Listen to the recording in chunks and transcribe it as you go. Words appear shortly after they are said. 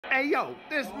Hey, yo,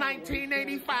 this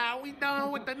 1985. We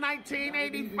done with the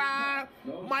 1985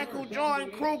 Michael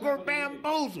Jordan Kruger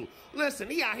bamboozle. Listen,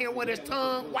 he out here with his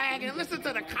tongue wagging. Listen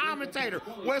to the commentator.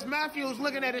 Wes Matthews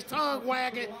looking at his tongue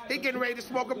wagging. He getting ready to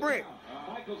smoke a brick.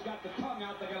 Michael's got the tongue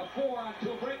out. They got a 4 on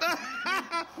 2 brick.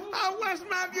 Wes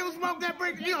Matthews smoked that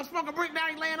brick. You don't smoke a brick now.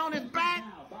 He laying on his back.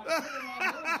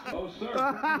 Oh,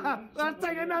 sir. Let's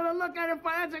take another look at it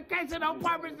for educational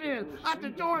purposes. After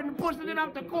Jordan pushing it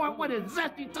up the court with his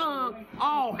zesty tongue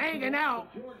all hanging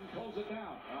out. Jordan pulls it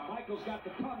down. Michael's got the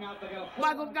tongue out. They got a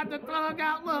Michael's got the tongue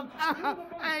out. Look.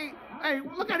 Hey,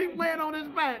 look at him laying on his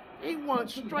back. He went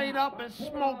straight up and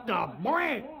smoked a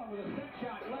brick.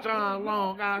 John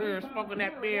Long out here smoking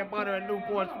that beer, butter, and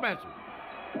Newport Special.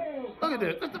 Look at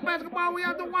this. This is the basketball we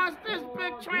have to watch. This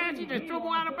big trash. He just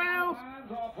dribbled out of bounds.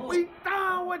 We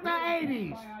done with the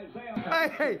 80s.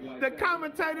 Hey, the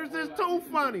commentators is too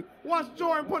funny. Once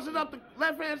Jordan pushes up the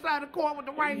left-hand side of the court with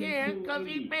the right hand, because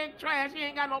he big trash, he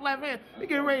ain't got no left hand, he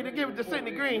getting ready to give it to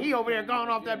Sidney Green. He over there going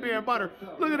off that beer and butter.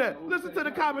 Look at that. Listen to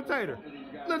the commentator.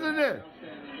 Listen to this.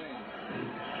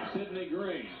 Sidney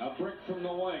Green, a brick from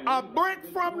the wing. A brick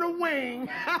from the wing.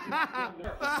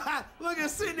 Look at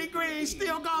Sidney Green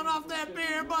still going off that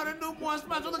beer and butter Newport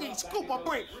Special. Look at him scoop a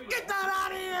brick. Get that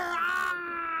out of here.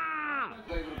 Ah!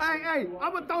 Hey,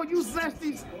 I'm going to throw you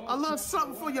zesties a little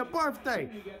something for your birthday.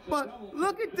 But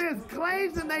look at this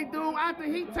glazing they do after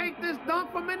he take this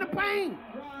dunk from in the paint.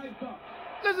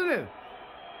 Listen to this.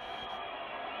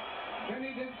 Then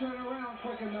he didn't turn around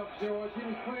quick enough, George. He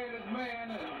was playing his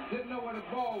man and didn't know where the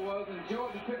ball was, and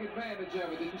Jordan took advantage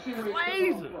of it. Did you see where he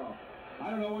took it from? I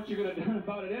don't know what you're going to do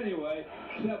about it anyway,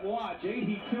 except watch.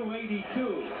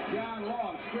 82-82. John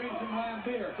Long, screen from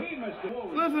Lambeer. He missed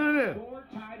it. Listen to this. Score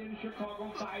tied in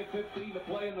Chicago, 5:15 to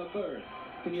play in the third.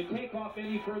 Can you take off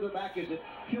any further back? Is it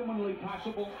humanly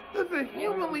possible? Is it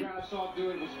humanly? I saw do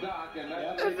it was Doc, and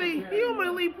Is it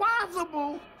humanly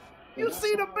possible? You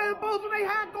see the bamboozle they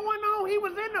had going on? He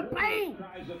was in the paint.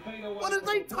 What is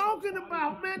they talking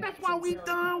about, man? That's why we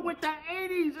done with the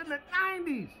 80s and the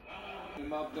 90s.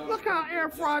 Look how Air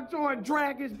Fry Jordan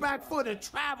drag his back foot and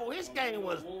travel. His game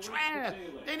was trash.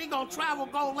 Then he gonna travel,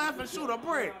 go left, and shoot a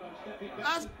brick.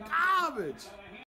 That's garbage.